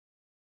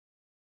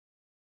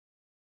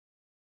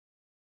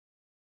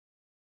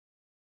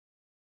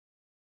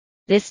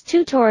This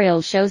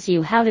tutorial shows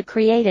you how to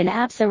create an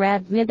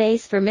ApsaraDB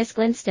MyBase for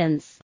MySQL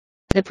instance.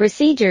 The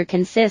procedure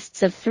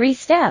consists of 3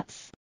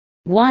 steps.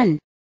 1.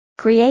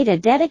 Create a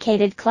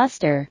dedicated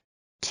cluster.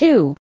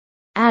 2.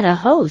 Add a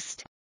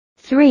host.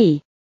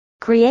 3.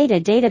 Create a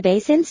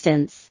database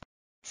instance.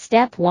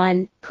 Step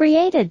 1.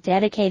 Create a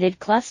dedicated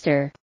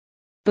cluster.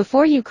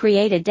 Before you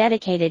create a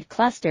dedicated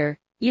cluster,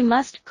 you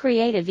must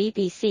create a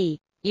VPC.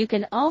 You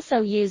can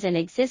also use an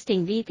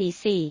existing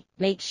VPC.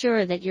 Make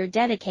sure that your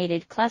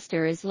dedicated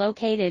cluster is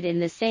located in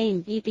the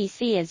same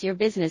VPC as your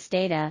business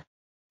data.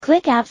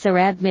 Click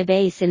ApsaraDB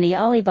MyBase in the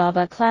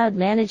Alibaba Cloud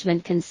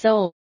Management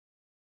Console,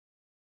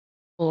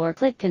 or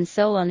click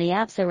Console on the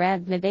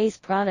ApsaraDB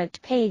MyBase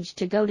product page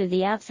to go to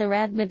the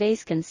ApsaraDB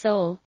MyBase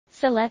console.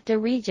 Select a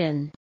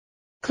region.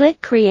 Click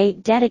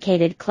Create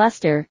Dedicated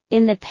Cluster.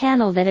 In the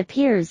panel that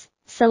appears,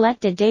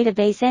 select a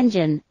database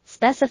engine,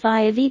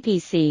 specify a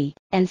VPC,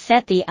 and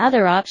set the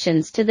other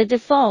options to the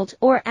default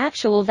or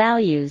actual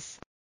values.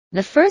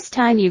 The first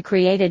time you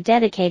create a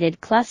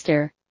dedicated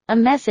cluster, a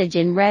message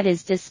in red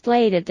is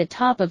displayed at the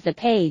top of the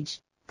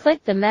page.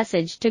 Click the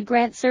message to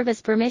grant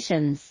service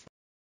permissions.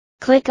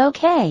 Click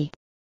OK.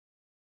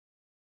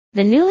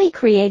 The newly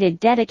created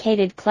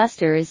dedicated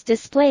cluster is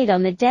displayed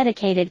on the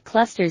Dedicated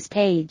Clusters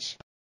page.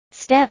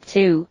 Step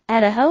 2.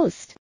 Add a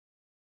host.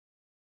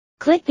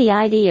 Click the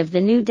ID of the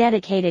new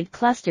dedicated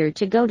cluster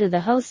to go to the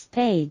host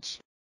page.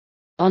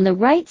 On the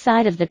right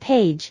side of the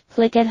page,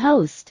 click Add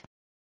Host.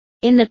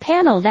 In the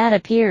panel that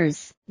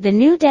appears, the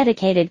new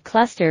dedicated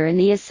cluster and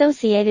the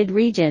associated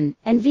region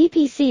and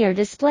VPC are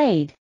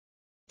displayed.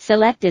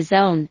 Select a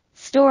zone,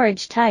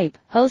 storage type,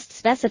 host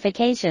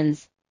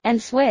specifications,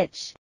 and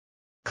switch.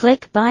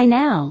 Click Buy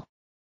Now.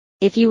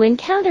 If you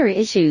encounter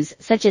issues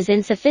such as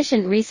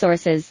insufficient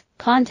resources,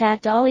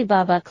 contact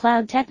Alibaba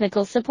Cloud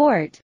Technical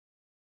Support.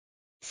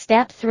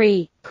 Step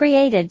 3.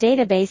 Create a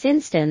database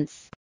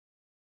instance.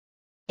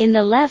 In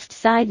the left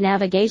side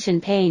navigation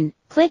pane,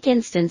 click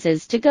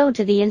Instances to go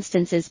to the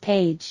Instances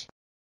page.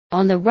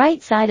 On the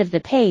right side of the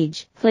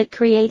page, click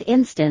Create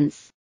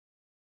Instance.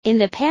 In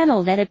the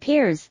panel that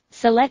appears,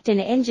 select an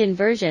engine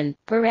version,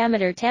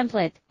 parameter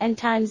template, and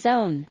time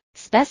zone.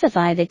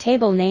 Specify the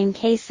table name,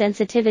 case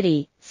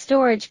sensitivity,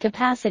 storage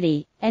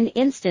capacity, and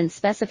instance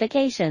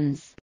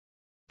specifications.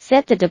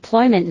 Set the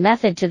deployment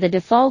method to the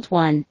default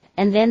one,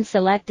 and then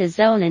select a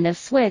zone and a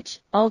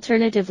switch.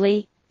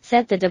 Alternatively,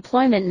 set the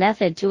deployment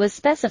method to a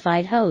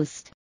specified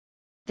host.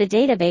 The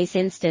database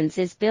instance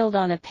is built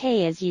on a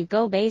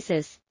pay-as-you-go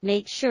basis.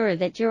 Make sure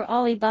that your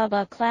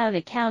Alibaba Cloud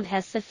account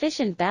has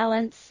sufficient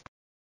balance.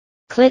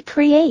 Click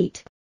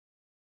Create.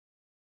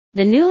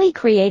 The newly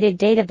created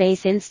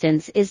database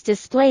instance is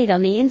displayed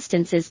on the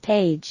Instances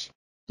page.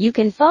 You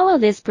can follow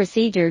this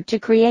procedure to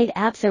create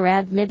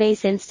ApsaraDB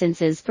MyBase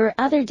instances for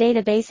other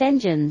database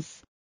engines.